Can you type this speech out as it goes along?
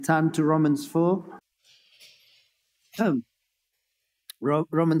Turn to Romans 4.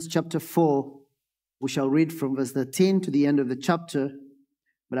 Romans chapter 4. We shall read from verse 13 to the end of the chapter,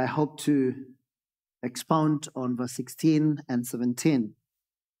 but I hope to expound on verse 16 and 17.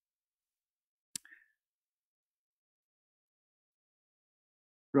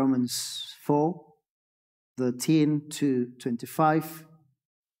 Romans 4, 13 to 25.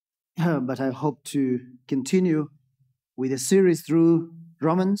 But I hope to continue with a series through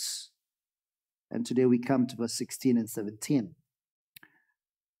Romans. And today we come to verse 16 and 17.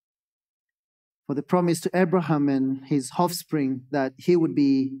 For the promise to Abraham and his offspring that he would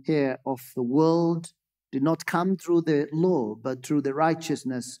be heir of the world did not come through the law, but through the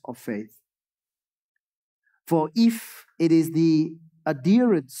righteousness of faith. For if it is the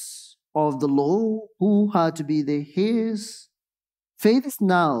adherents of the law who are to be the heirs, faith is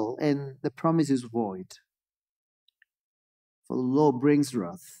null and the promise is void. For the law brings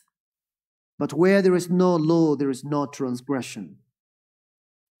wrath. But where there is no law, there is no transgression.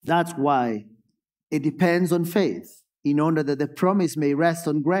 That's why it depends on faith, in order that the promise may rest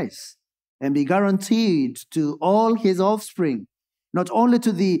on grace and be guaranteed to all his offspring, not only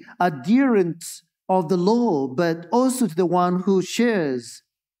to the adherents of the law, but also to the one who shares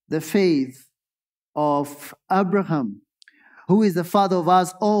the faith of Abraham, who is the father of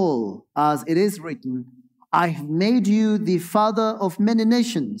us all, as it is written, I have made you the father of many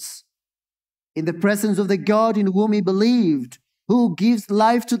nations, in the presence of the God in whom he believed, who gives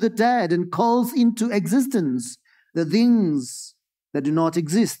life to the dead and calls into existence the things that do not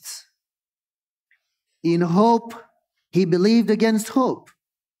exist. In hope, he believed against hope,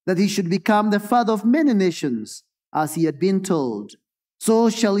 that he should become the father of many nations, as he had been told, so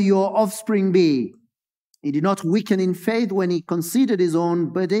shall your offspring be. He did not weaken in faith when he considered his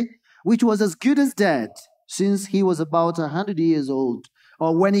own body, which was as good as dead, since he was about 100 years old,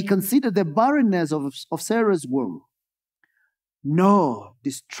 or when he considered the barrenness of Sarah's womb. No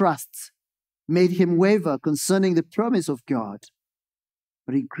distrust made him waver concerning the promise of God,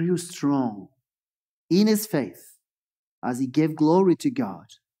 but he grew strong in his faith as he gave glory to God,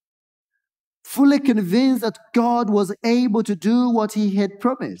 fully convinced that God was able to do what he had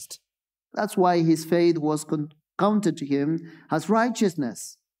promised. That's why his faith was counted to him as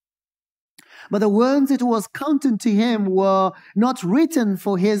righteousness. But the words it was counted to him were not written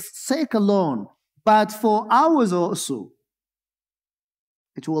for his sake alone, but for ours also.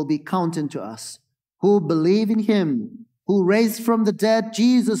 It will be counted to us who believe in him, who raised from the dead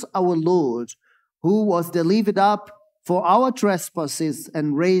Jesus our Lord, who was delivered up for our trespasses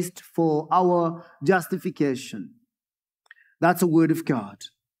and raised for our justification. That's a word of God.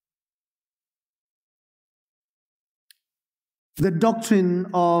 The doctrine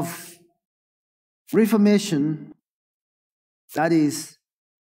of Reformation, that is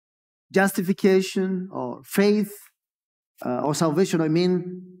justification or faith, or salvation,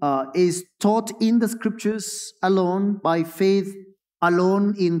 is taught in the scriptures alone, by faith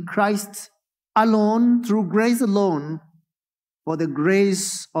alone, in Christ alone, through grace alone, for the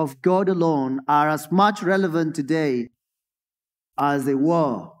grace of God alone are as much relevant today as they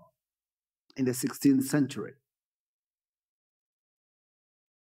were in the 16th century.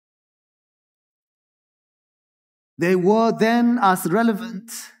 They were then as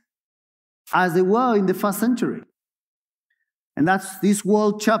relevant as they were in the first century. And this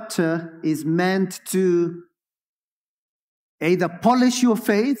world chapter is meant to either polish your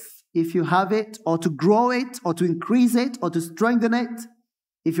faith, if you have it, or to grow it, or to increase it, or to strengthen it,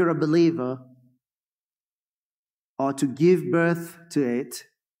 if you're a believer, or to give birth to it,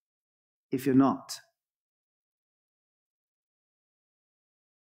 if you're not.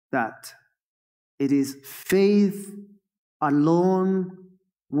 That it is faith alone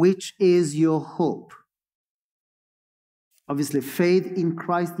which is your hope. Obviously, faith in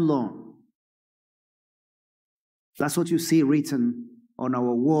Christ alone. That's what you see written on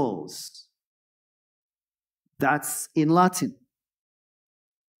our walls. That's in Latin.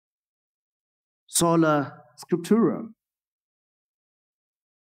 Sola Scriptura.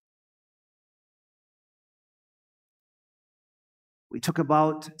 We talk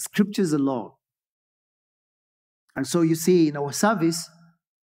about scriptures alone. And so you see in our service,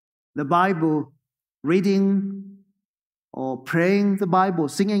 the Bible, reading or praying the Bible,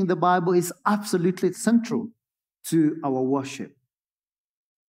 singing the Bible is absolutely central to our worship.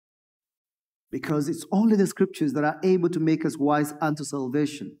 Because it's only the scriptures that are able to make us wise unto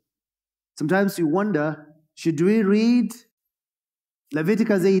salvation. Sometimes you wonder, should we read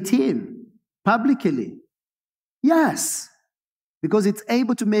Leviticus 18 publicly? Yes, because it's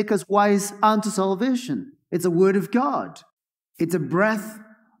able to make us wise unto salvation. It's a word of God. It's a breath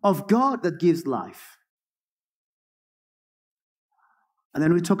of God that gives life. And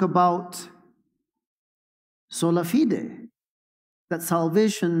then we talk about sola fide, that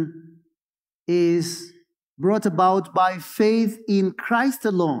salvation is brought about by faith in Christ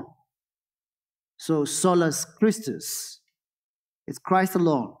alone. So solus Christus, it's Christ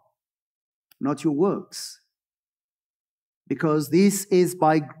alone, not your works. Because this is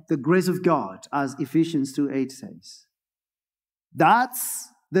by the grace of God, as Ephesians 2:8 says. That's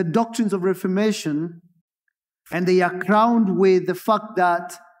the doctrines of Reformation, and they are crowned with the fact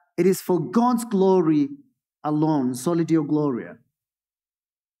that it is for God's glory alone, soli Deo gloria.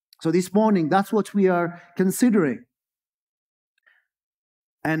 So this morning, that's what we are considering.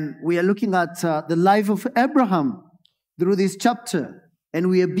 And we are looking at the life of Abraham through this chapter. And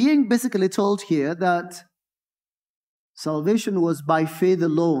we are being basically told here that salvation was by faith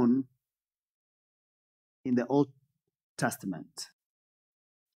alone in the Old Testament.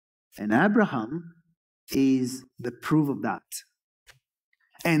 And Abraham is the proof of that.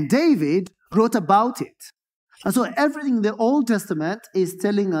 And David wrote about it. And so everything in the Old Testament is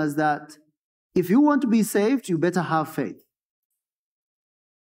telling us that if you want to be saved, you better have faith.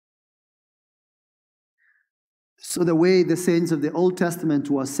 So the way the saints of the Old Testament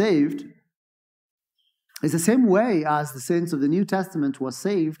were saved is the same way as the saints of the New Testament were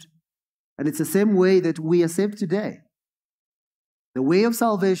saved, and it's the same way that we are saved today. The way of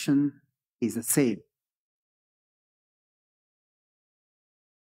salvation is the same.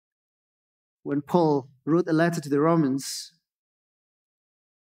 When Paul wrote a letter to the Romans,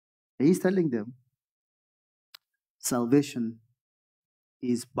 he's telling them salvation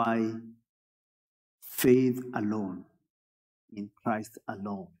is by faith alone, in Christ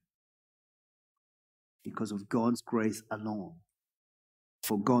alone, because of God's grace alone,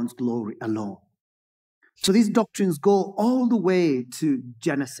 for God's glory alone. So these doctrines go all the way to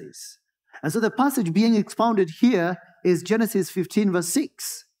Genesis. And so the passage being expounded here is Genesis 15 verse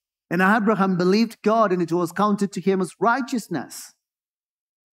 6. And Abraham believed God, and it was counted to him as righteousness.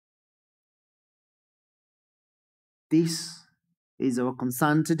 This is our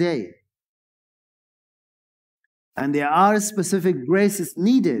concern today. And there are specific graces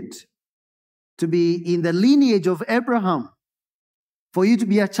needed to be in the lineage of Abraham. For you to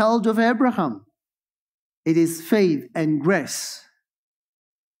be a child of Abraham, it is faith and grace.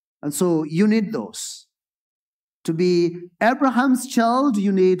 And so you need those. To be Abraham's child,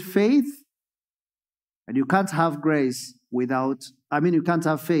 you need faith. And you can't have grace without, you can't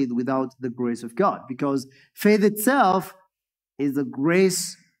have faith without the grace of God. Because faith itself is the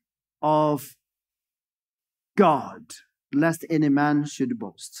grace of God, lest any man should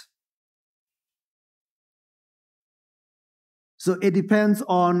boast. So it depends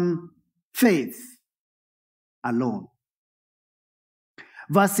on faith alone.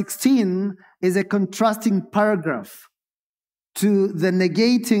 Verse 16 is a contrasting paragraph to the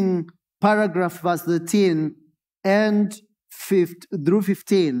negating paragraph, verse 13 and through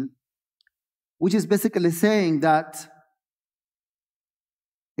 15, which is basically saying that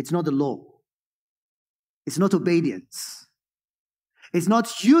it's not the law. It's not obedience. It's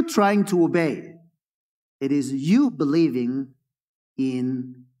not you trying to obey. It is you believing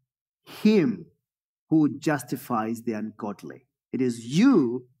in Him who justifies the ungodly. It is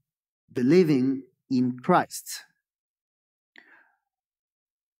you believing in Christ.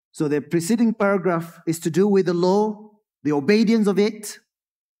 So the preceding paragraph is to do with the law, the obedience of it,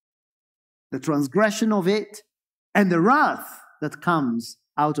 the transgression of it, and the wrath that comes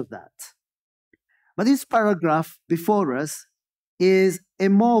out of that. But this paragraph before us is a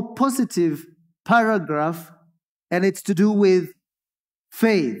more positive paragraph, and it's to do with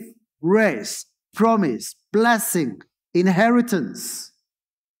faith, grace, promise, blessing, inheritance.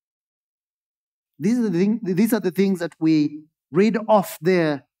 These are the things that we read off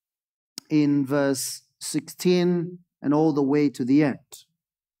there in verse 16 and all the way to the end.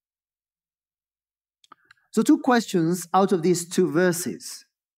 So 2 questions out of these 2 verses.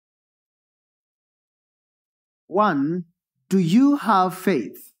 1, do you have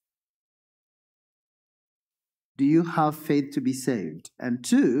faith? Do you have faith to be saved? And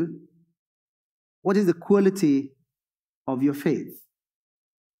 2, what is the quality of your faith?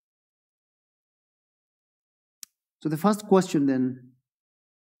 So the first question then,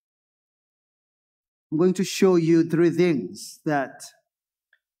 I'm going to show you 3 things that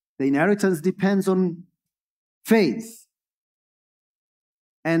the inheritance depends on faith.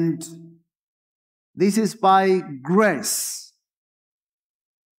 And this is by grace.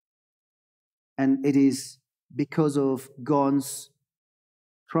 And it is because of God's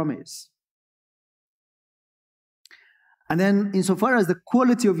promise. And then insofar as the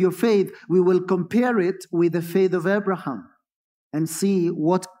quality of your faith, we will compare it with the faith of Abraham and see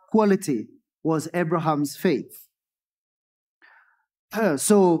what quality was Abraham's faith.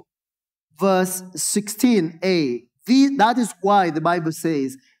 So verse 16a, that is why the Bible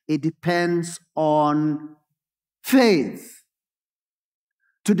says it depends on faith.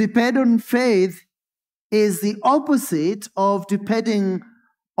 To depend on faith is the opposite of depending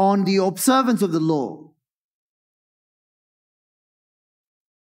on the observance of the law.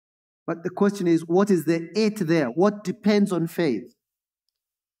 But the question is, what is the it there? What depends on faith?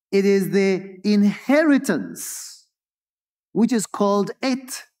 It is the inheritance, which is called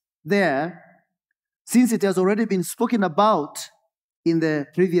it there, since it has already been spoken about in the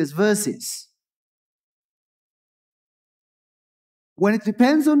previous verses. When it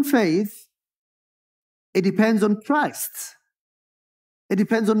depends on faith, it depends on Christ. It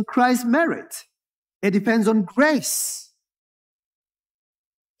depends on Christ's merit. It depends on grace.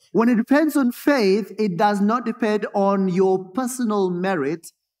 When it depends on faith, it does not depend on your personal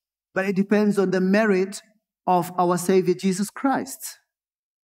merit, but it depends on the merit of our Savior Jesus Christ.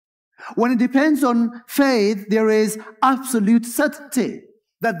 When it depends on faith, there is absolute certainty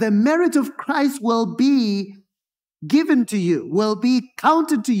that the merit of Christ will be given to you, will be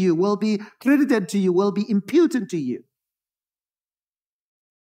counted to you, will be credited to you, will be imputed to you.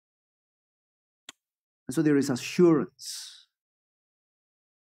 And so there is assurance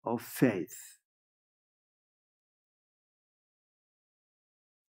of faith.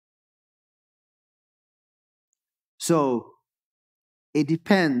 So it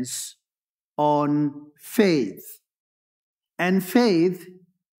depends on faith. And faith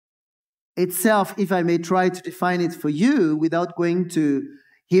itself, if I may try to define it for you without going to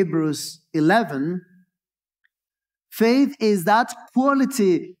Hebrews 11, faith is that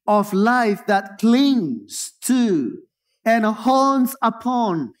quality of life that clings to and horns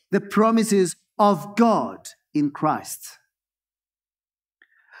upon the promises of God in Christ.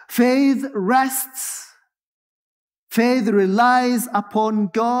 Faith rests, faith relies upon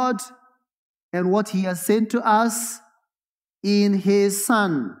God and what He has sent to us in His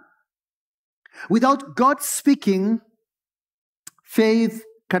Son. Without God speaking, faith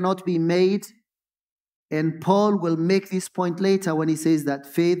cannot be made. And Paul will make this point later when he says that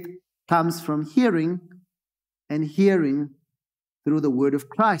faith comes from hearing, and hearing through the word of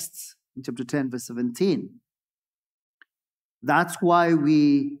Christ in chapter 10, verse 17. That's why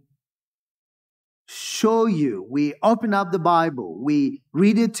we show you, we open up the Bible, we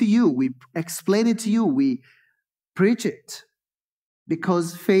read it to you, we explain it to you, we preach it,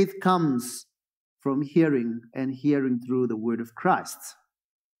 because faith comes from hearing, and hearing through the word of Christ.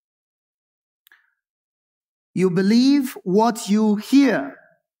 You believe what you hear.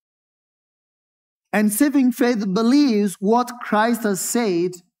 And saving faith believes what Christ has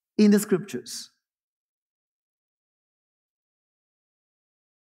said in the scriptures.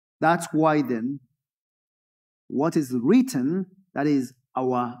 That's why then, what is written, that is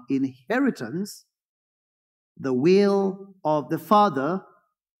our inheritance, the will of the Father,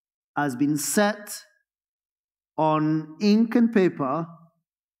 has been set on ink and paper,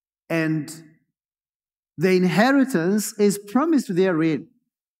 and the inheritance is promised therein.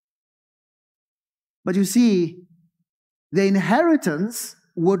 But you see, the inheritance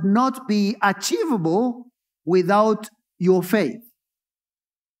would not be achievable without your faith.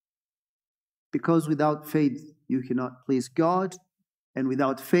 Because without faith, you cannot please God, and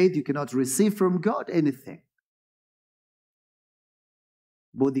without faith, you cannot receive from God anything.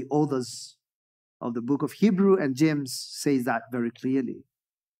 Both the authors of the book of Hebrew and James says that very clearly.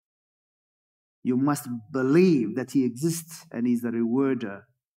 You must believe that He exists and is the rewarder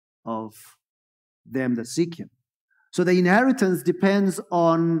of them that seek Him. So the inheritance depends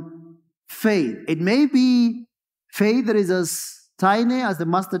on faith. It may be faith that is as tiny as the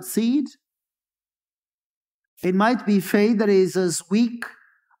mustard seed. It might be faith that is as weak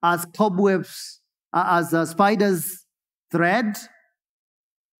as cobwebs, as a spider's thread.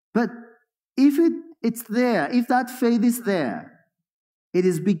 But if it's there, if that faith is there, it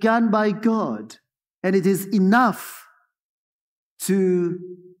is begun by God, and it is enough to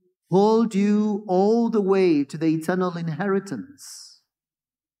hold you all the way to the eternal inheritance.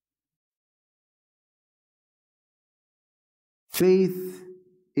 Faith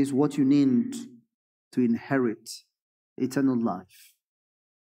is what you need to inherit eternal life.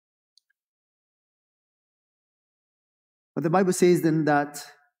 But the Bible says then that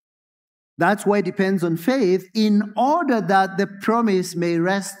that's why it depends on faith, in order that the promise may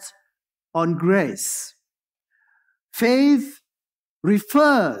rest on grace. Faith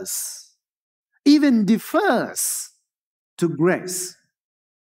refers, even defers to grace.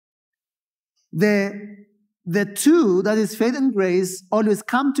 The two, that is faith and grace, always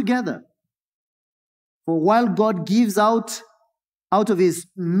come together. For while God gives out of his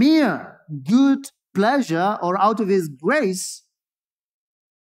mere good pleasure or out of his grace,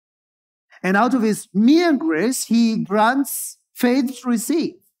 and out of his mere grace, he grants faith to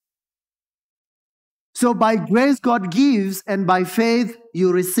receive. So by grace God gives, and by faith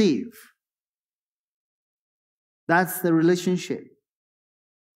you receive. That's the relationship.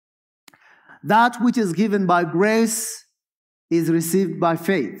 That which is given by grace is received by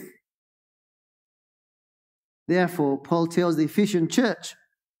faith. Therefore, Paul tells the Ephesian church,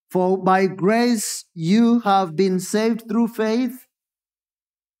 for by grace you have been saved through faith,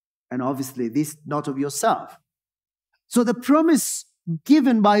 and obviously this not of yourself. So the promise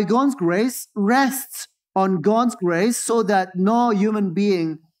given by God's grace rests on God's grace so that no human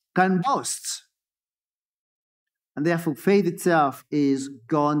being can boast. And therefore, faith itself is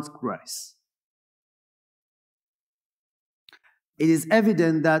God's grace. It is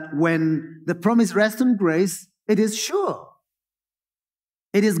evident that when the promise rests on grace, it is sure.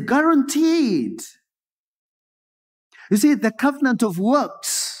 It is guaranteed. You see, the covenant of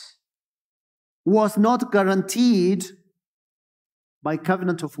works was not guaranteed. By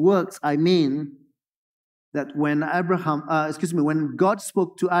covenant of works, I mean that when when God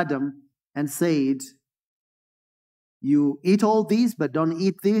spoke to Adam and said, you eat all these, but don't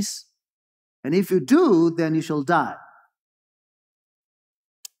eat this. And if you do, then you shall die.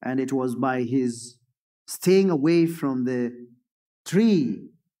 And it was by his staying away from the tree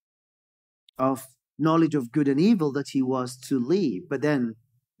of knowledge of good and evil that he was to live. But then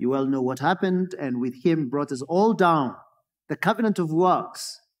you well know what happened, and with him brought us all down. The covenant of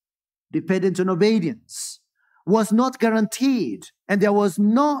works, dependent on obedience, was not guaranteed, and there was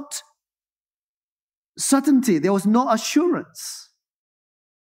not certainty, there was no assurance.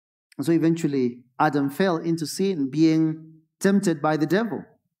 And so eventually Adam fell into sin, being tempted by the devil.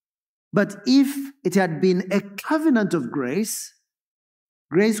 But if it had been a covenant of grace,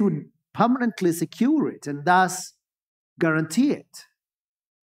 grace would permanently secure it and thus guarantee it.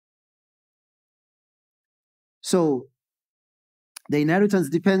 So the inheritance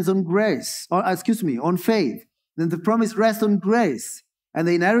depends on grace, on faith. Then the promise rests on grace. And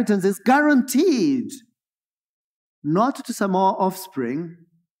the inheritance is guaranteed not to some more offspring,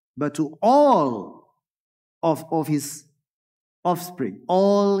 but to all of his offspring,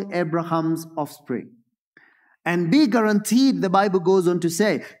 all Abraham's offspring. And be guaranteed, the Bible goes on to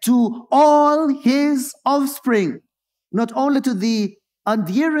say, to all his offspring, not only to the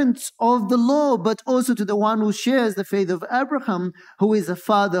adherents of the law, but also to the one who shares the faith of Abraham, who is the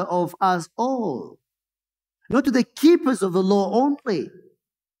father of us all. Not to the keepers of the law only,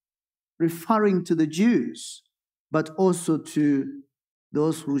 referring to the Jews, but also to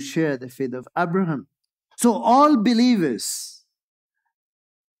those who share the faith of Abraham. So all believers,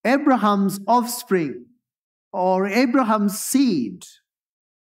 Abraham's offspring, or Abraham's seed,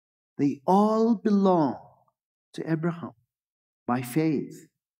 they all belong to Abraham by faith.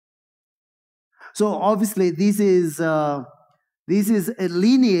 So obviously this is a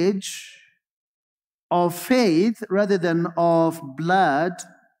lineage of faith rather than of blood,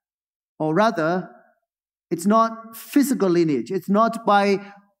 or rather, it's not physical lineage. It's not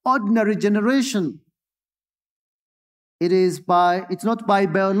by ordinary generation. It's not by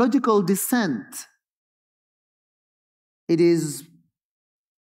biological descent. It is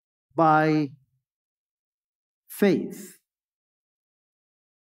by faith.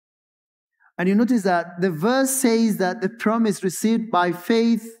 And you notice that the verse says that the promise received by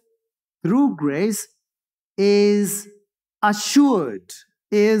faith through grace is assured,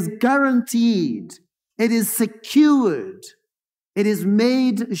 is guaranteed, it is secured, it is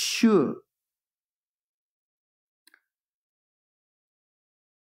made sure.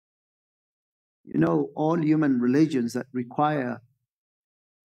 You know, all human religions that require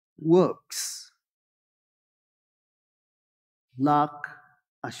works lack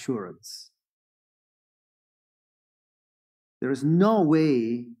assurance. There is no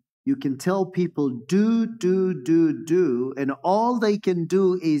way you can tell people do, and all they can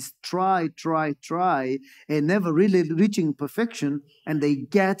do is try, and never really reaching perfection, and they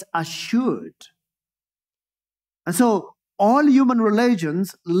get assured. And so all human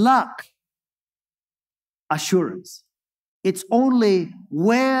religions lack assurance. It's only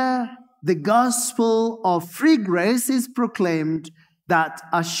where the gospel of free grace is proclaimed that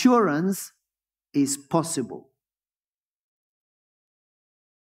assurance is possible.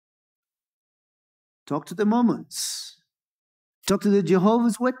 Talk to the Mormons. Talk to the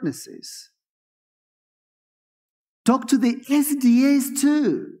Jehovah's Witnesses. Talk to the SDAs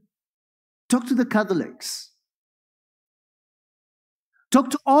too. Talk to the Catholics. Talk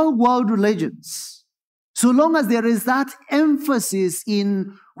to all world religions. So long as there is that emphasis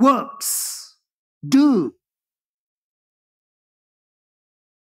in works, do,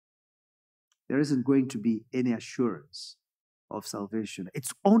 there isn't going to be any assurance of salvation.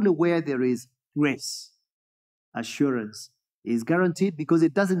 It's only where there is grace. Assurance is guaranteed because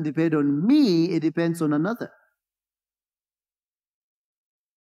it doesn't depend on me, it depends on another.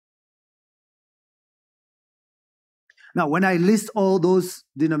 Now, when I list all those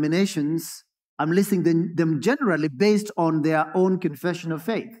denominations, I'm listing them generally based on their own confession of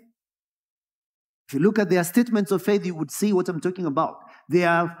faith. If you look at their statements of faith, you would see what I'm talking about.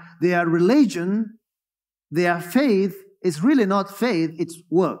 Their religion, their faith is really not faith, it's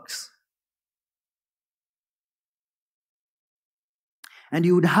works. And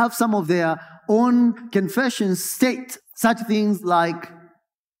you would have some of their own confessions state such things like,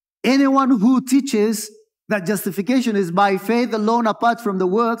 anyone who teaches that justification is by faith alone apart from the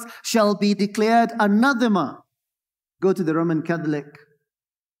works shall be declared anathema. Go to the Roman Catholic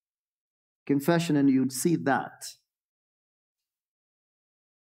confession and you'd see that.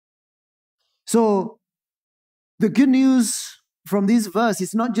 So the good news from this verse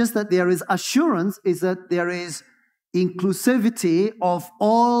is not just that there is assurance, it's that there is inclusivity of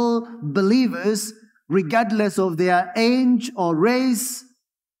all believers regardless of their age or race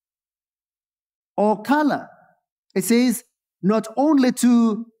or color. It says not only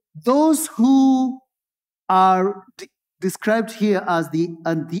to those who are described here as the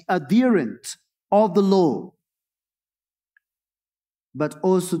adherent of the law, but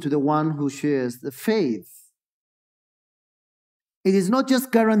also to the one who shares the faith. It is not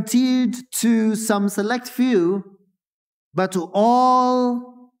just guaranteed to some select few, but to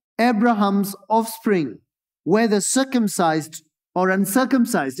all Abraham's offspring, whether circumcised or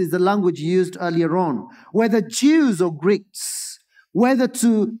uncircumcised is the language used earlier on, whether Jews or Greeks, whether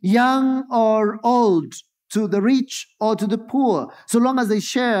to young or old, to the rich or to the poor, so long as they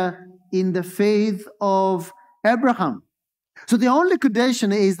share in the faith of Abraham. So the only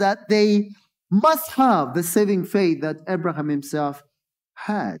condition is that they must have the saving faith that Abraham himself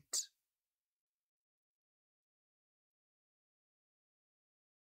had.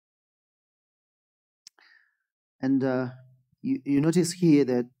 And you notice here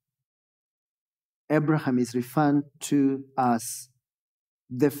that Abraham is referred to as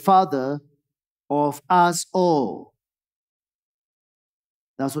the father of us all.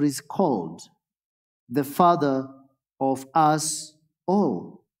 That's what he's called, the father of us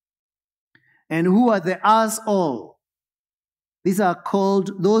all. And who are the us all? These are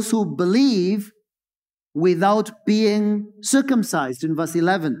called those who believe without being circumcised in verse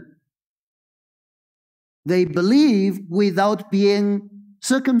 11. They believe without being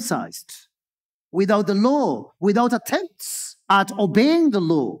circumcised, without the law, without attempts at obeying the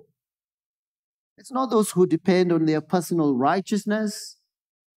law. It's not those who depend on their personal righteousness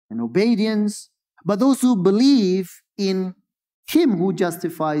and obedience, but those who believe in Him who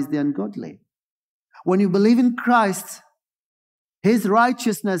justifies the ungodly. When you believe in Christ, His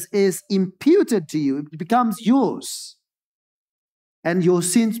righteousness is imputed to you. It becomes yours. And your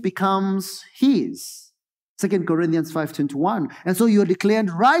sins becomes His. 2 Corinthians 5:21. And so you're declared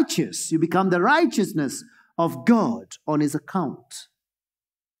righteous. You become the righteousness of God on His account.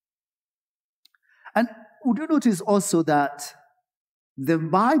 And would you notice also that the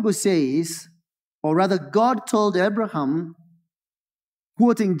Bible says, or rather God told Abraham,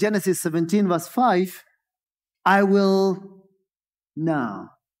 quoting Genesis 17 verse 5, I will now.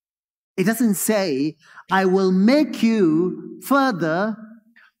 It doesn't say, I will make you further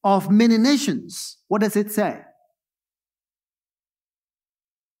of many nations. What does it say?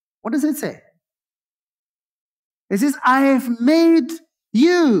 What does it say? It says, I have made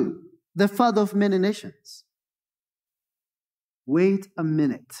you the father of many nations. Wait a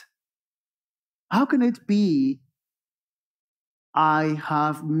minute. How can it be I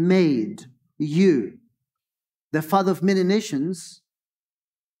have made you the father of many nations,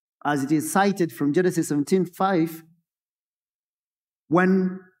 as it is cited from Genesis 17:5,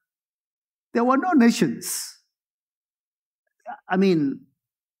 when there were no nations? I mean,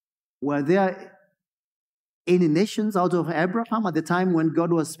 were there any nations out of Abraham at the time when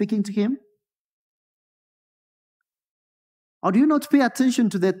God was speaking to him? Or do you not pay attention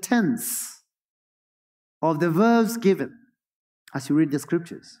to the tense of the verbs given as you read the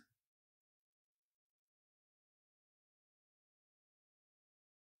scriptures?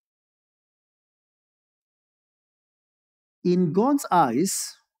 In God's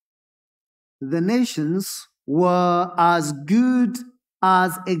eyes, the nations were as good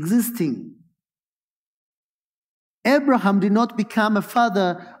as existing. Abraham did not become a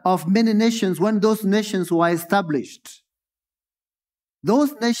father of many nations when those nations were established.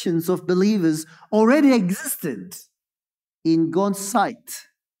 Those nations of believers already existed in God's sight.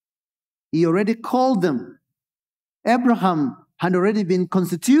 He already called them. Abraham had already been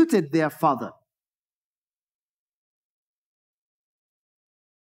constituted their father.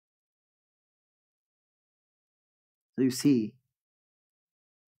 So you see,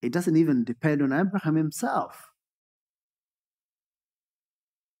 it doesn't even depend on Abraham himself.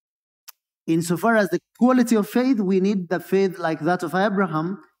 Insofar as the quality of faith, we need the faith like that of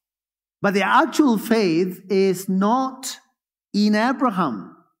Abraham. But the actual faith is not in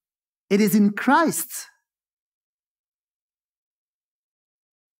Abraham. It is in Christ.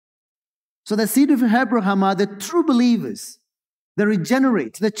 So the seed of Abraham are the true believers, the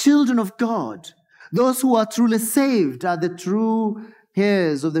regenerate, the children of God. Those who are truly saved are the true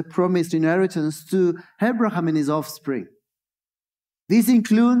heirs of the promised inheritance to Abraham and his offspring. This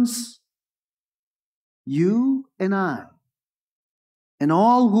includes you and I, and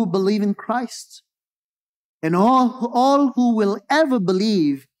all who believe in Christ, and all who will ever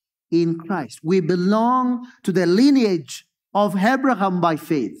believe in Christ. We belong to the lineage of Abraham by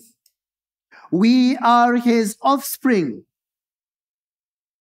faith. We are his offspring,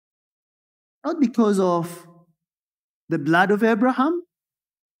 not because of the blood of Abraham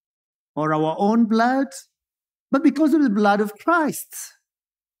or our own blood, but because of the blood of Christ.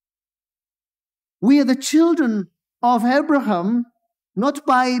 We are the children of Abraham, not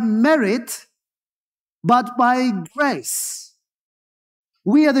by merit, but by grace.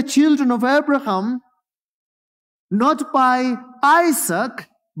 We are the children of Abraham, not by Isaac,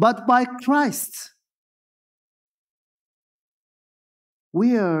 but by Christ.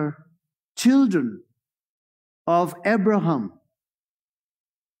 We are children of Abraham.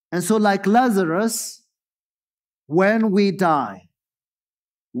 And so, like Lazarus, when we die,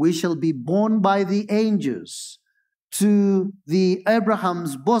 we shall be borne by the angels to the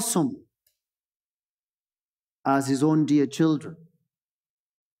Abraham's bosom as his own dear children.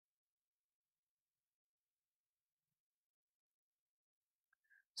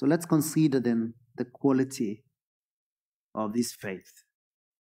 So let's consider then the quality of this faith.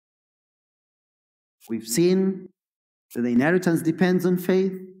 We've seen that the inheritance depends on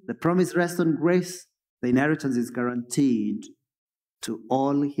faith, the promise rests on grace, the inheritance is guaranteed to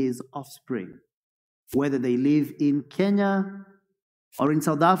all his offspring, whether they live in Kenya or in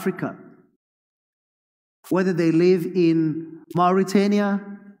South Africa, whether they live in Mauritania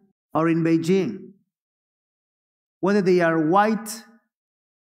or in Beijing, whether they are white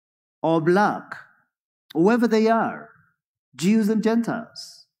or black, whoever they are, Jews and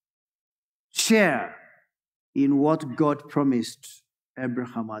Gentiles, share in what God promised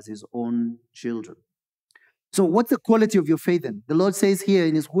Abraham as his own children. So what's the quality of your faith then? The Lord says here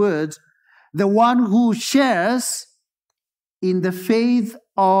in his words, the one who shares in the faith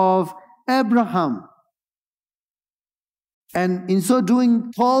of Abraham, and in so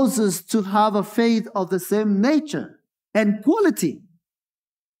doing calls us to have a faith of the same nature and quality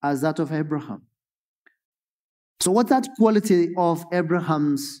as that of Abraham. So what's that quality of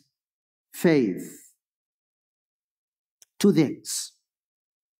Abraham's faith? Two things.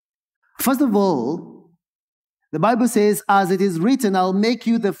 First of all, the Bible says, as it is written, I'll make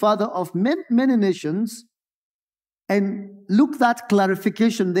you the father of many nations. And look that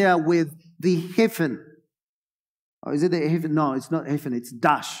clarification there with the hyphen. Or is it the hyphen? No, it's not hyphen, it's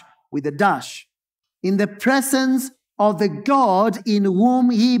dash. With the dash. In the presence of the God in whom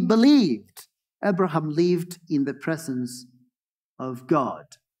he believed. Abraham lived in the presence of God.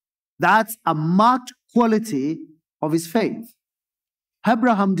 That's a marked quality of his faith.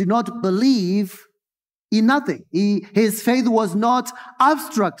 Abraham did not believe in nothing. His faith was not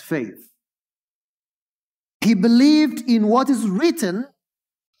abstract faith. He believed in what is written.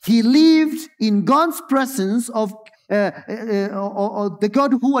 He lived in God's presence of the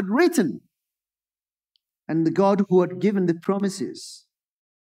God who had written and the God who had given the promises.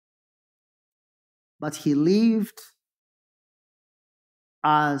 But he lived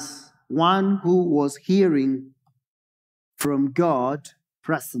as one who was hearing from God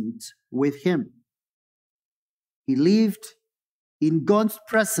present with him. He lived in God's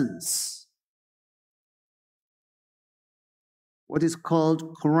presence. What is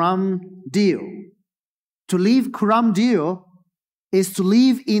called coram Deo. To live coram Deo is to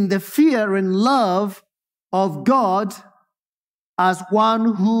live in the fear and love of God as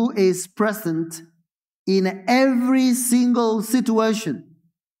one who is present in every single situation.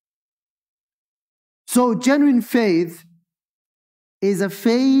 So genuine faith is a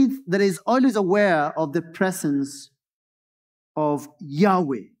faith that is always aware of the presence of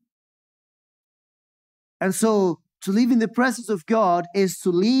Yahweh. And so to live in the presence of God is to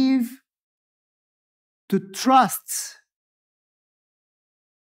live, to trust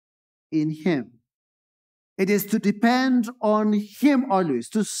in Him. It is to depend on Him always,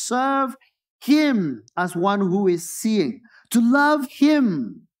 to serve Him as one who is seeing, to love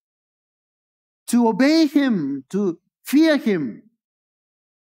Him, to obey Him, to fear Him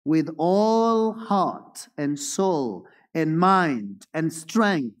with all heart and soul and mind and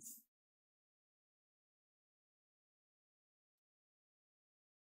strength.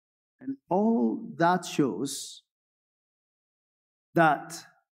 And all that shows that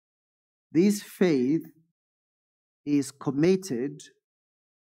this faith is committed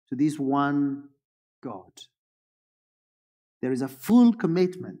to this one God. There is a full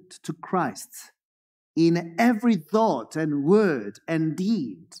commitment to Christ in every thought and word and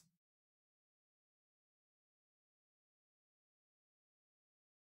deed.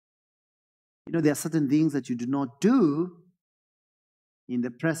 You know, there are certain things that you do not do in the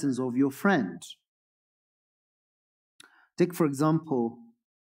presence of your friend. Take, for example,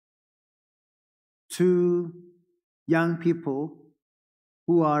 two young people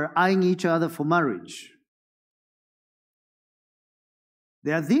who are eyeing each other for marriage.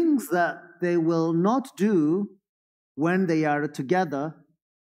 There are things that they will not do when they are together,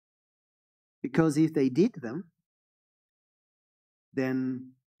 because if they did them,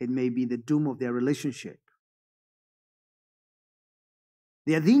 then it may be the doom of their relationship.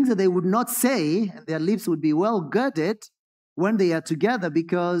 There are things that they would not say, and their lips would be well girded when they are together,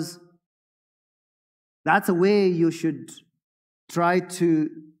 because that's a way you should try to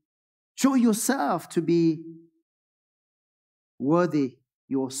show yourself to be worthy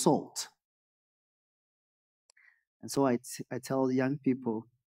your salt. And so I tell young people,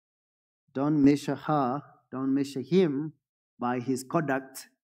 don't measure her, don't measure him by his conduct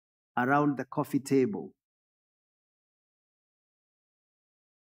around the coffee table.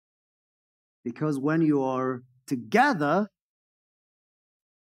 Because when you are together,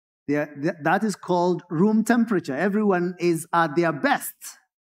 that is called room temperature. Everyone is at their best.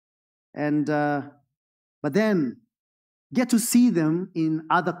 And but then get to see them in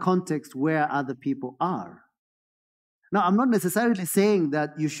other contexts where other people are. Now, I'm not necessarily saying that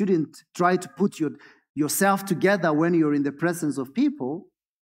you shouldn't try to put yourself together when you're in the presence of people.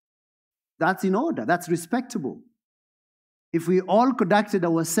 That's in order. That's respectable. If we all conducted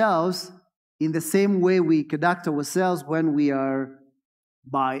ourselves in the same way we conduct ourselves when we are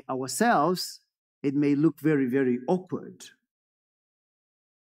by ourselves, it may look very, very awkward.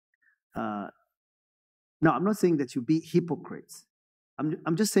 Now, I'm not saying that you be hypocrites.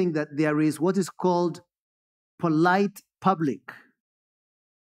 I'm just saying that there is what is called polite public.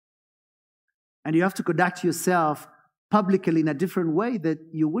 And you have to conduct yourself publicly in a different way that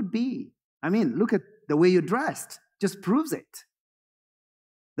you would be. I mean, look at the way you're dressed. Just proves it.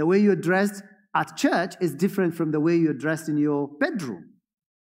 The way you're dressed at church is different from the way you're dressed in your bedroom.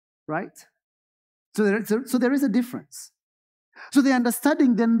 Right? So there is a difference. So the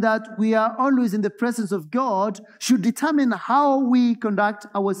understanding then that we are always in the presence of God should determine how we conduct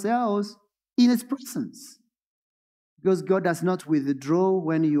ourselves in His presence. Because God does not withdraw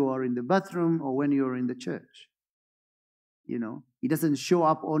when you are in the bathroom or when you are in the church. You know, He doesn't show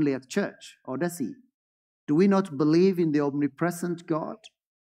up only at church, or does He? Do we not believe in the omnipresent God?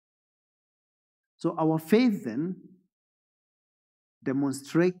 So our faith then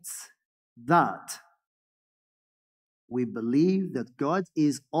demonstrates that we believe that God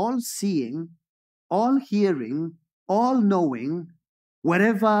is all-seeing, all-hearing, all-knowing,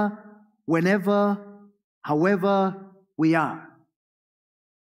 wherever, whenever, however we are.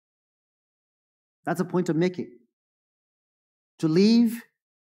 That's a point I'm making. To live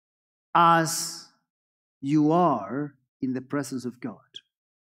as you are in the presence of God.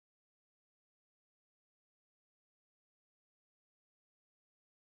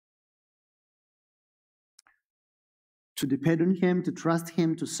 To depend on Him, to trust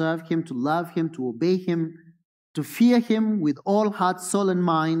Him, to serve Him, to love Him, to obey Him, to fear Him with all heart, soul, and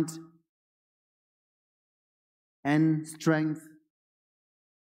mind, and strength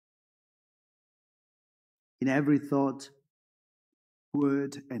in every thought,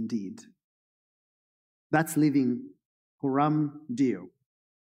 word, and deed. That's living Coram Deo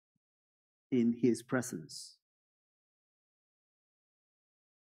in His presence.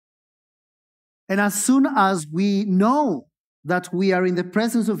 And as soon as we know that we are in the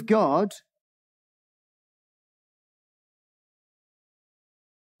presence of God,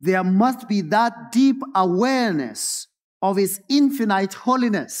 there must be that deep awareness of His infinite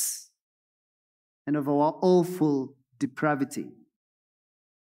holiness and of our awful depravity.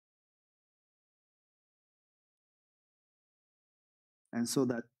 And so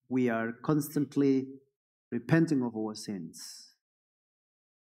that we are constantly repenting of our sins,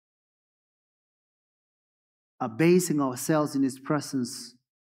 abasing ourselves in His presence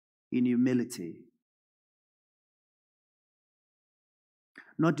in humility,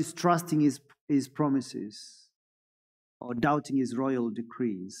 not distrusting His promises or doubting His royal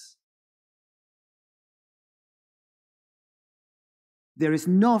decrees. There is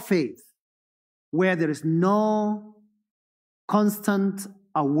no faith where there is no constant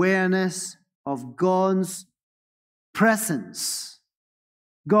awareness of God's presence,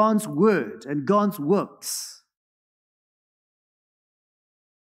 God's word, and God's works.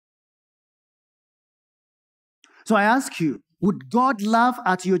 So I ask you, would God laugh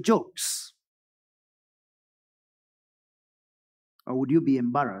at your jokes? Or would you be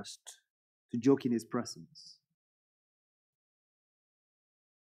embarrassed to joke in His presence?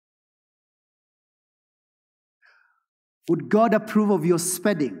 Would God approve of your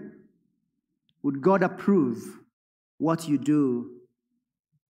spending? Would God approve what you do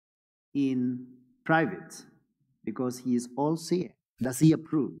in private? Because He is all-seeing. Does He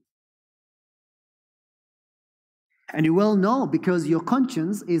approve? And you will know because your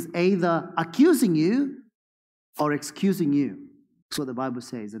conscience is either accusing you or excusing you. That's what the Bible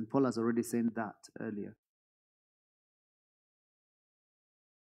says, and Paul has already said that earlier.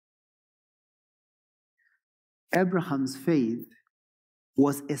 Abraham's faith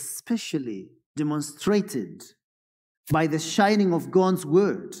was especially demonstrated by the shining of God's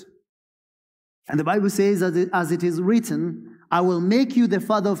word. And the Bible says, as it is written, I will make you the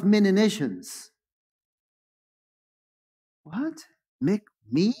father of many nations. What? Make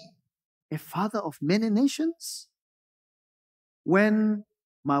me a father of many nations? When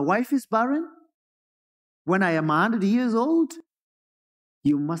my wife is barren? When I am 100 years old?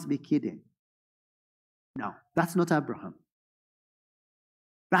 You must be kidding. No, that's not Abraham.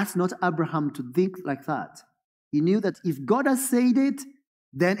 That's not Abraham to think like that. He knew that if God has said it,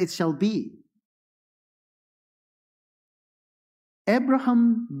 then it shall be.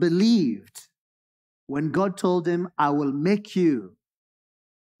 Abraham believed when God told him, I will make you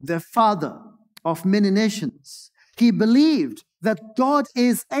the father of many nations. He believed that God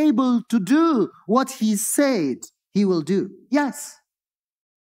is able to do what He said He will do. Yes.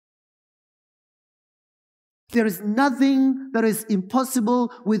 There is nothing that is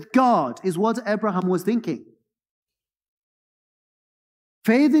impossible with God, is what Abraham was thinking.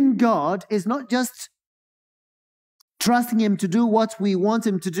 Faith in God is not just trusting Him to do what we want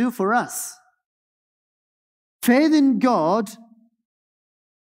Him to do for us. Faith in God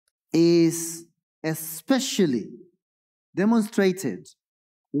is especially demonstrated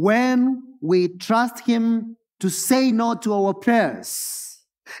when we trust Him to say no to our prayers.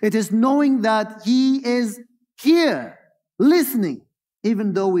 It is knowing that He is here, listening,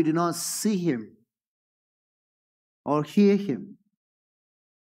 even though we do not see Him or hear Him.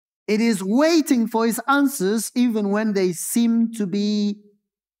 It is waiting for His answers even when they seem to be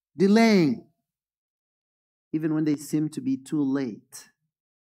delaying, even when they seem to be too late.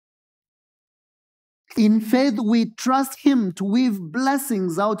 In faith, we trust Him to weave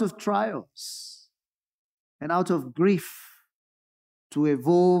blessings out of trials and out of grief to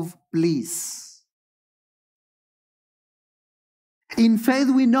evolve bliss. In faith,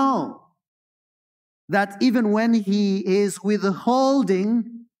 we know that even when He is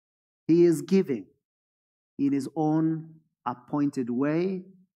withholding, He is giving in His own appointed way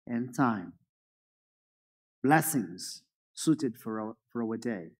and time. Blessings suited for our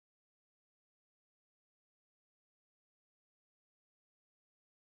day.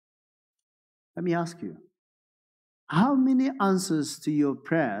 Let me ask you, how many answers to your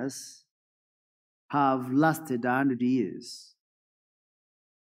prayers have lasted 100 years?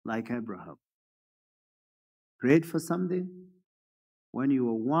 Like Abraham. Prayed for something when you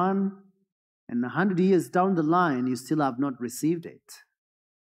were 1, and 100 years down the line, you still have not received it.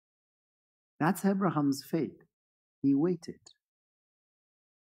 That's Abraham's faith. He waited.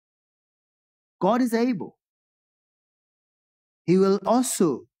 God is able. He will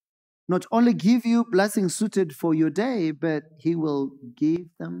also not only give you blessings suited for your day, but He will give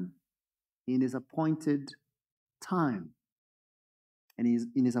them in His appointed time and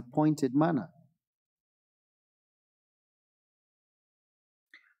in His appointed manner.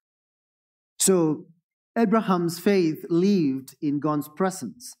 So Abraham's faith lived in God's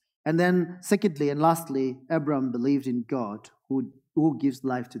presence. And then secondly and lastly, Abraham believed in God who who gives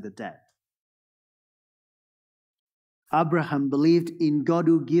life to the dead. Abraham believed in God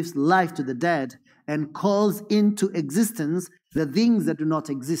who gives life to the dead and calls into existence the things that do not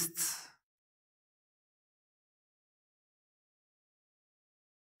exist.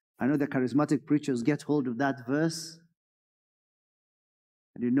 I know the charismatic preachers get hold of that verse,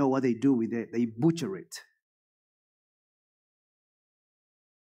 and you know what they do with it. They butcher it.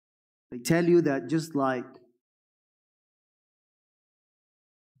 They tell you that just like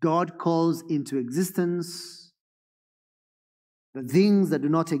God calls into existence the things that do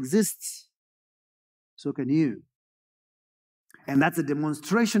not exist, so can you. And that's a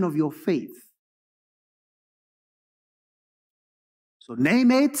demonstration of your faith. So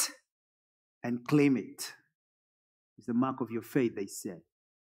name it and claim it. It's the mark of your faith, they say.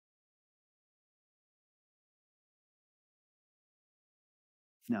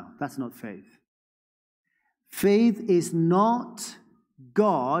 No, that's not faith. Faith is not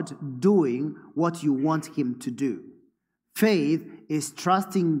God doing what you want Him to do. Faith is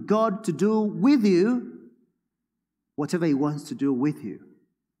trusting God to do with you whatever He wants to do with you.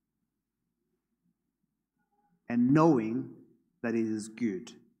 And knowing that it is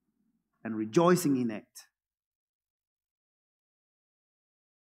good and rejoicing in it.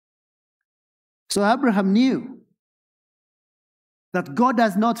 So Abraham knew that God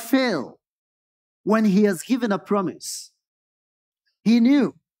does not fail when He has given a promise. He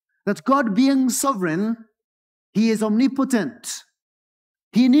knew that God, being sovereign, He is omnipotent.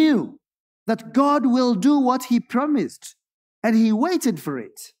 He knew that God will do what He promised, and he waited for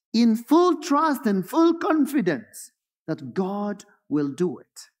it in full trust and full confidence that God will do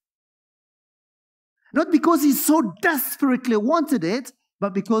it. Not because he so desperately wanted it,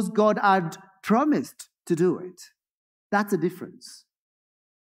 but because God had promised to do it. That's the difference.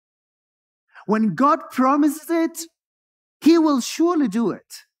 When God promises it, He will surely do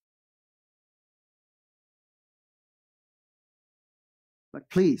it. But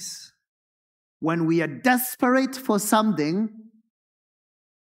please, when we are desperate for something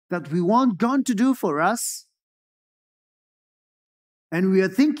that we want God to do for us, and we are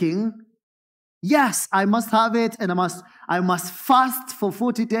thinking, yes, I must have it, and I must fast for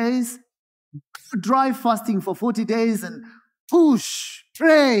 40 days, dry fasting for 40 days, and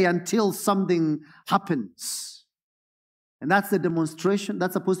pray until something happens. And that's the demonstration,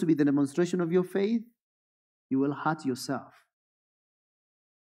 that's supposed to be the demonstration of your faith. You will hurt yourself.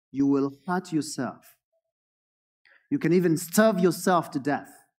 You will hurt yourself. You can even starve yourself to death.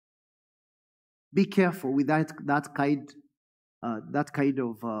 Be careful with that kind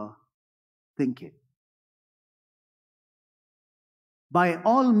of thinking. By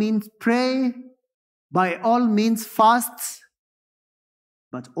all means, pray. By all means, fast.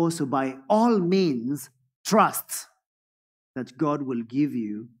 But also by all means, trust that God will give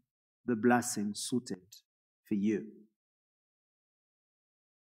you the blessing suited for you.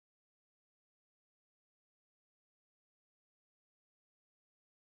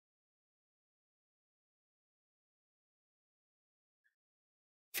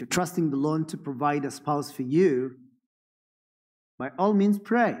 If you're trusting the Lord to provide a spouse for you, by all means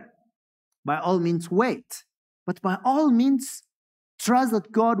pray. By all means wait. But by all means trust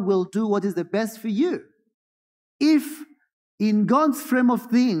that God will do what is the best for you. If in God's frame of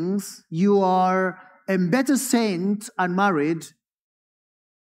things you are a better saint unmarried,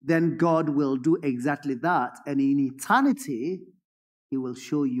 then God will do exactly that. And in eternity, He will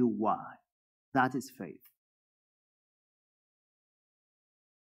show you why. That is faith.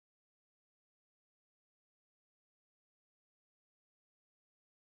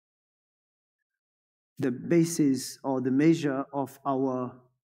 The basis or the measure of our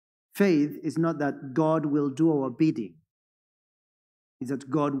faith is not that God will do our bidding. It's that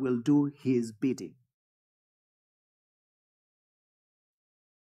God will do His bidding.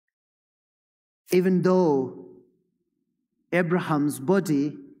 Even though Abraham's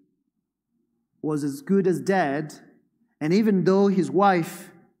body was as good as dead, and even though his wife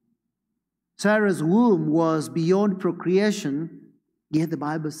Sarah's womb was beyond procreation, yet the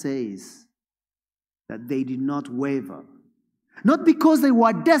Bible says that they did not waver. Not because they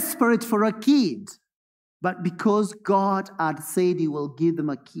were desperate for a kid, but because God had said He will give them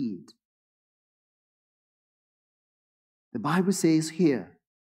a kid. The Bible says here,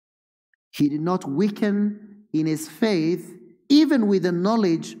 he did not weaken in his faith, even with the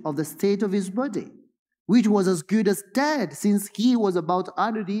knowledge of the state of his body, which was as good as dead, since he was about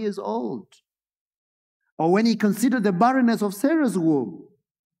 100 years old. Or when he considered the barrenness of Sarah's womb,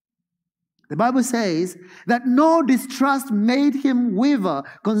 the Bible says that no distrust made him waver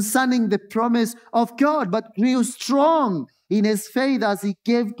concerning the promise of God, but grew strong in his faith as he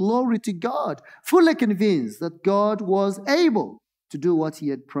gave glory to God, fully convinced that God was able to do what he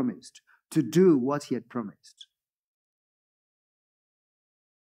had promised, to do what he had promised.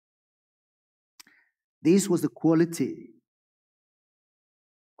 This was the quality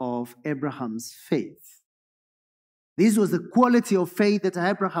of Abraham's faith. This was the quality of faith that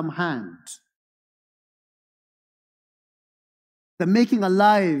Abraham had. The making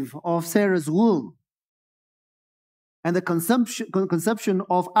alive of Sarah's womb and the conception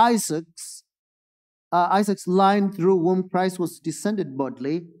of Isaac's line through whom Christ was descended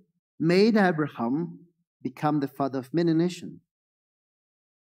bodily made Abraham become the father of many nations,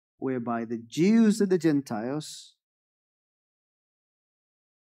 whereby the Jews and the Gentiles,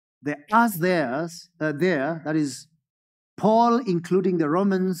 the us theirs, that is, Paul including the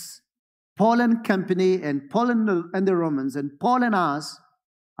Romans, Paul and company, and Paul and the Romans, and Paul and us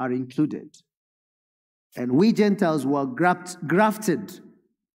are included. And we Gentiles were grafted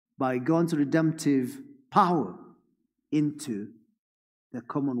by God's redemptive power into the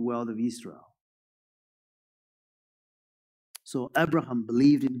commonwealth of Israel. So Abraham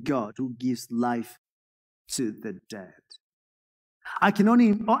believed in God who gives life to the dead. I can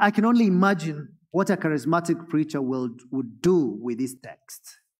only imagine what a charismatic preacher would do with this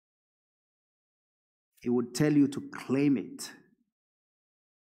text. He would tell you to claim it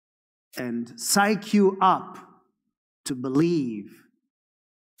and psych you up to believe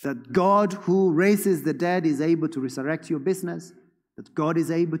that God who raises the dead is able to resurrect your business, that God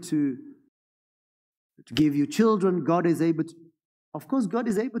is able to give you children, God is able to, of course, God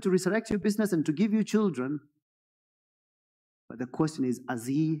is able to resurrect your business and to give you children. But the question is, has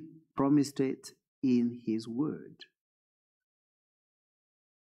he promised it in his word?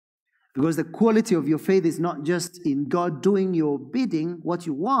 Because the quality of your faith is not just in God doing your bidding, what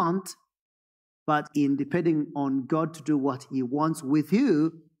you want, but in depending on God to do what he wants with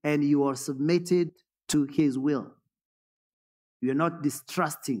you, and you are submitted to his will. You're not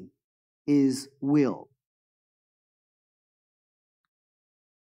distrusting his will.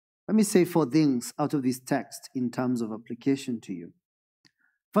 Let me say 4 things out of this text in terms of application to you.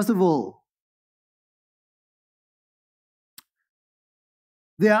 First of all,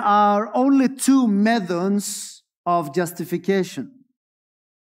 there are only 2 methods of justification.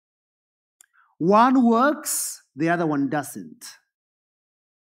 One works, the other one doesn't.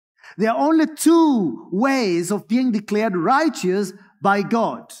 There are only 2 ways of being declared righteous by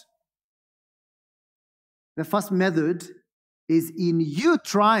God. The first method is in you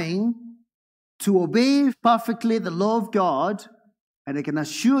trying to obey perfectly the law of God, and I can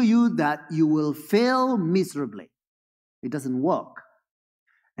assure you that you will fail miserably. It doesn't work.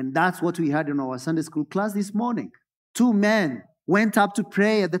 And that's what we had in our Sunday school class this morning. 2 men went up to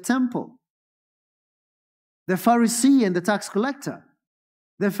pray at the temple. The Pharisee and the tax collector.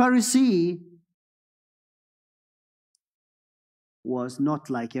 The Pharisee was not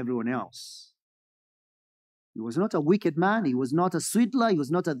like everyone else. He was not a wicked man. He was not a swindler. He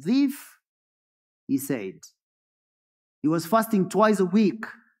was not a thief. He said. He was fasting twice a week.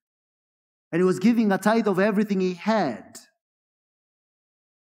 And he was giving a tithe of everything he had.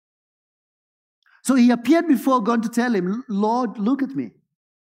 So he appeared before God to tell him, Lord, look at me.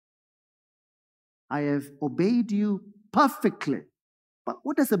 I have obeyed you perfectly. But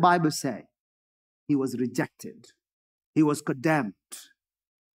what does the Bible say? He was rejected. He was condemned.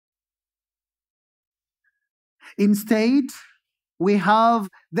 Instead, we have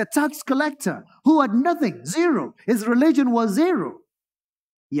the tax collector who had nothing, 0. His religion was 0.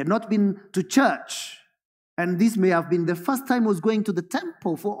 He had not been to church. And this may have been the first time he was going to the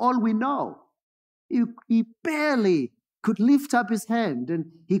temple, for all we know. He barely could lift up his hand, and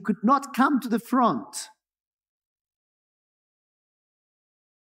he could not come to the front.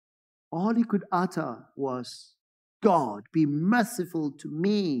 All he could utter was, God, be merciful to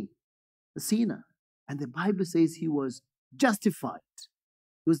me, a sinner. And the Bible says he was justified.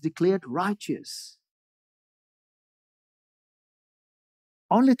 He was declared righteous.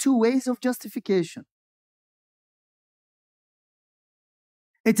 Only 2 ways of justification.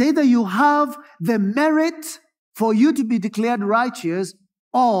 It's either you have the merit for you to be declared righteous,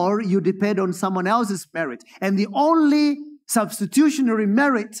 or you depend on someone else's merit. And the only substitutionary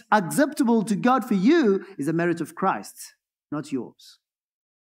merit acceptable to God for you is the merit of Christ, not yours.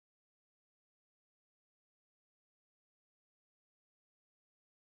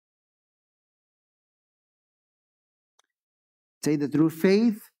 It's either through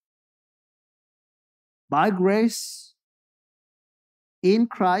faith, by grace, in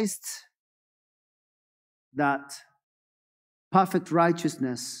Christ, that perfect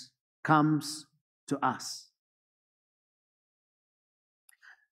righteousness comes to us.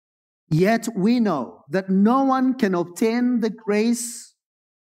 Yet we know that no one can obtain the grace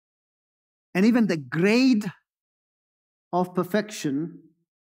and even the grade of perfection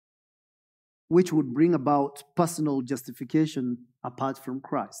which would bring about personal justification apart from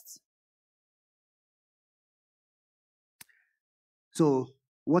Christ. So,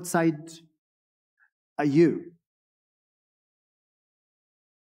 what side are you?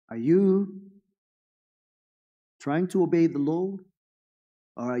 Are you trying to obey the law?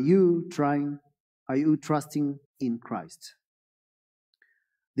 Or are you trusting in Christ?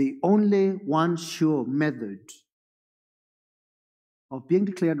 The only one sure method of being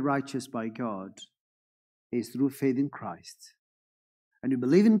declared righteous by God is through faith in Christ. And you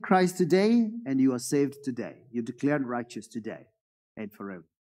believe in Christ today, and you are saved today. You're declared righteous today and forever.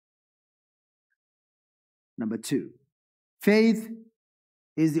 Number 2, faith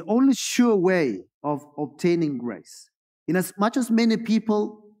is the only sure way of obtaining grace. Inasmuch as many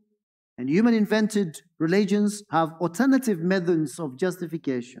people and human-invented religions have alternative methods of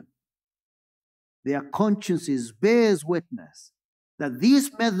justification, their consciences bears witness that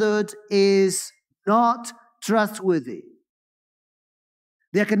this method is not trustworthy.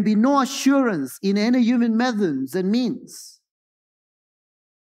 There can be no assurance in any human methods and means.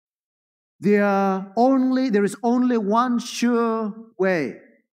 There is only one sure way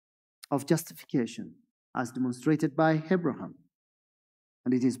of justification, as demonstrated by Abraham.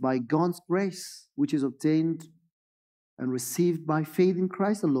 And it is by God's grace, which is obtained and received by faith in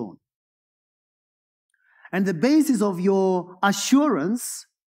Christ alone. And the basis of your assurance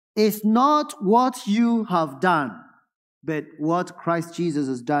is not what you have done, but what Christ Jesus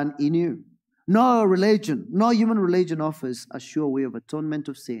has done in you. No religion, no human religion offers a sure way of atonement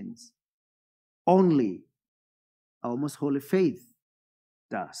of sins. Only our most holy faith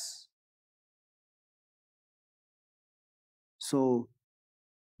does. So,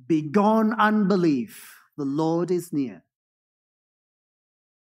 begone unbelief, the Lord is near.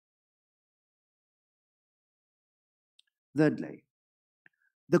 Thirdly,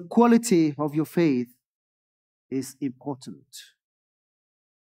 the quality of your faith is important.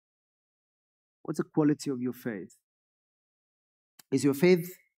 What's the quality of your faith? Is your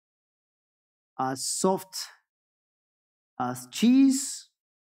faith as soft as cheese,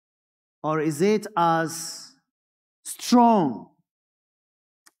 or is it as strong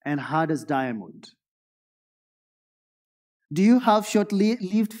and hard as diamond? Do you have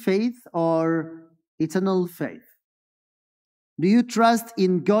short-lived faith or eternal faith? Do you trust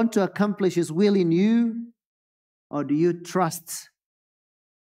in God to accomplish His will in you, or do you trust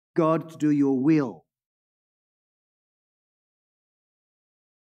God to do your will?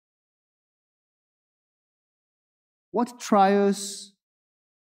 What trials,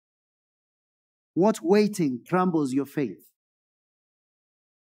 what waiting crumbles your faith?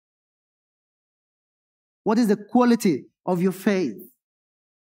 What is the quality of your faith?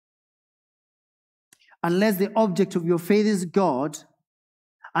 Unless the object of your faith is God,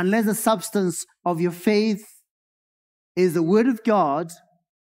 unless the substance of your faith is the Word of God,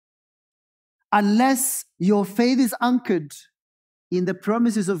 unless your faith is anchored in the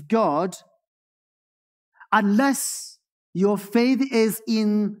promises of God, unless your faith is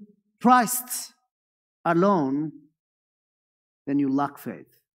in Christ alone, then you lack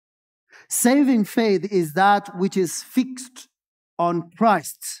faith. Saving faith is that which is fixed on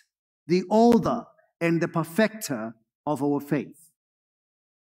Christ, the author and the perfecter of our faith.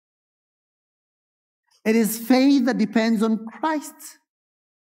 It is faith that depends on Christ.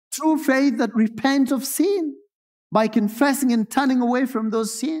 True faith that repents of sin by confessing and turning away from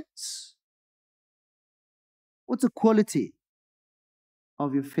those sins. What's the quality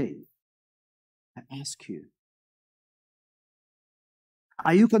of your faith? I ask you.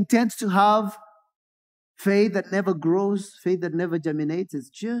 Are you content to have faith that never grows, faith that never germinates? It's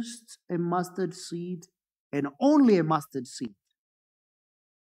just a mustard seed and only a mustard seed.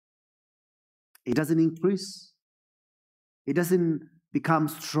 It doesn't increase. It doesn't become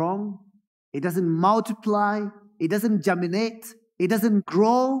strong. It doesn't multiply. It doesn't germinate. It doesn't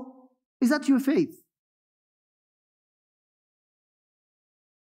grow. Is that your faith?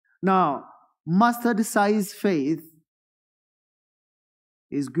 Now, mustard-sized faith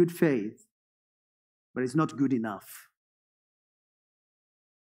is good faith, but it's not good enough.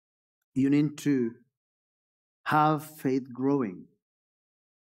 You need to have faith growing,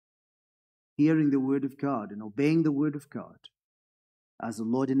 hearing the Word of God and obeying the Word of God as the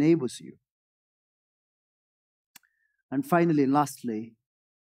Lord enables you. And finally, lastly,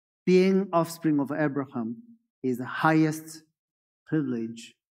 being offspring of Abraham is the highest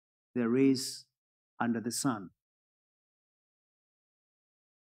privilege there is under the sun.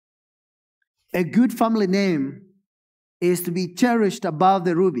 A good family name is to be cherished above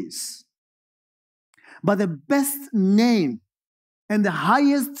the rubies. But the best name and the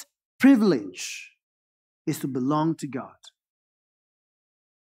highest privilege is to belong to God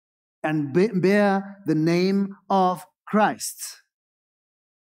and bear the name of Christ.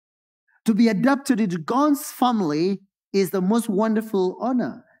 To be adopted into God's family is the most wonderful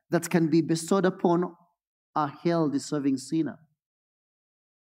honor that can be bestowed upon a hell-deserving sinner.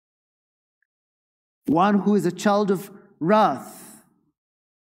 One who is a child of wrath,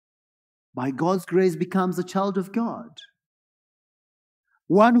 by God's grace, becomes a child of God.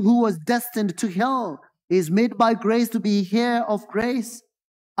 One who was destined to hell is made by grace to be heir of grace,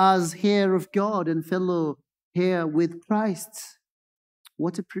 as heir of God and fellow heir with Christ.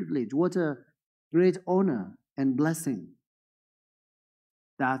 What a privilege, what a great honor and blessing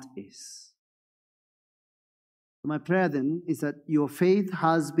that is. My prayer then is that your faith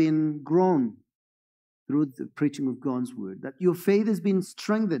has been grown through the preaching of God's word, that your faith has been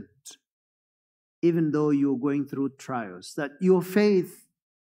strengthened even though you're going through trials, that your faith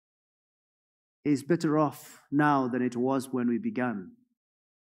is better off now than it was when we began,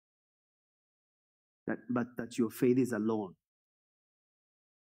 but that your faith is alone.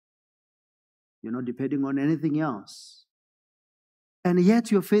 You're not depending on anything else. And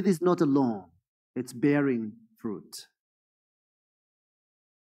yet your faith is not alone. It's bearing fruit.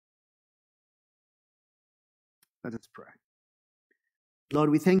 Let us pray. Lord,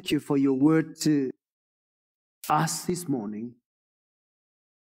 we thank you for your word to us this morning.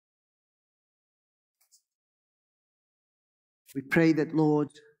 We pray that, Lord,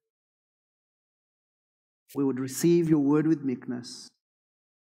 we would receive your word with meekness,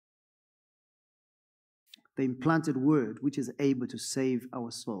 the implanted word which is able to save our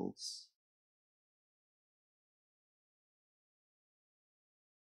souls.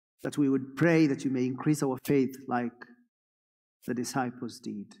 That we would pray that you may increase our faith like the disciples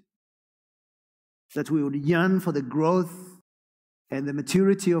did. That we would yearn for the growth and the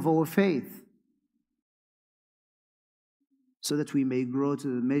maturity of our faith, so that we may grow to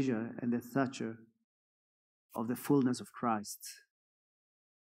the measure and the stature of the fullness of Christ.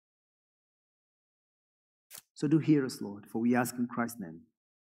 So do hear us, Lord, for we ask in Christ's name.